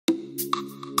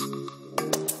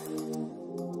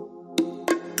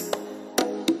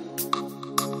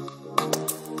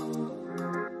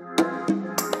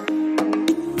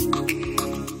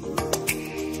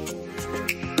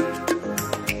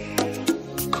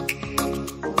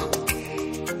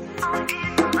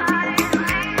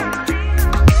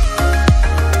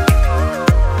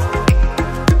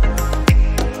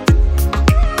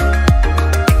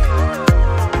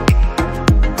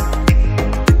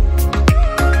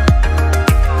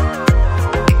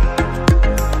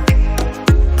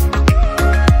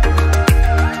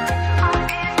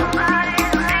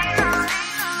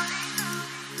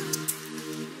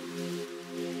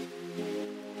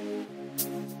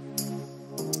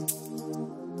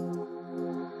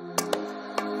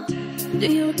Do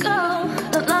you recall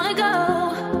not long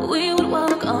ago we would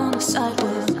walk on the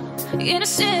sidewalk,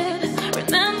 innocent?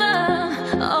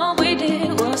 Remember, all we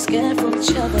did was scared from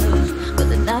each other, but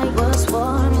the night was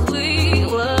warm. We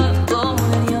were born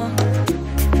young.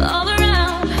 All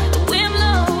around, the wind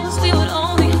blows. We would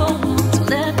only hold on to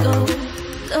let go.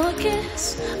 Blow a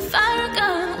kiss, fire a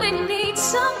gun. We need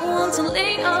someone to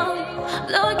lean on.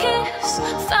 Blow a kiss,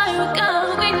 fire a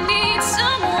gun. We need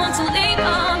someone to lean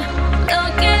on. Blow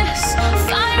a kiss,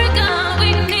 fire a gun. We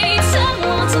need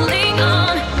someone to lean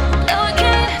on. Blow a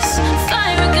kiss,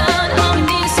 fire a gun. Oh, we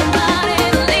need somebody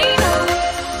to lean on.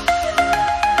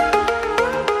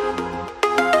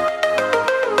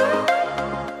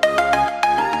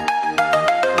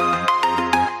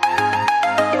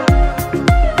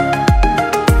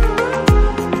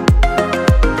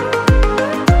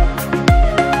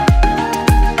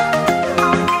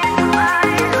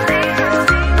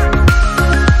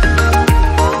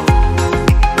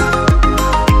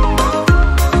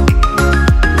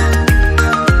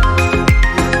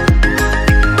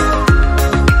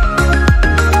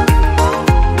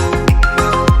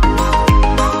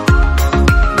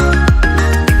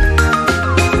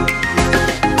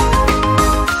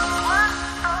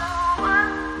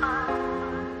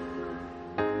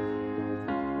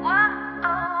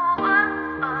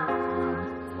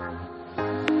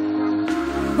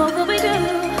 What will we do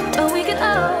when we get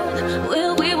old?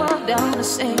 Will we walk down the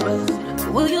same road?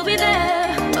 Will you be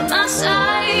there by my side?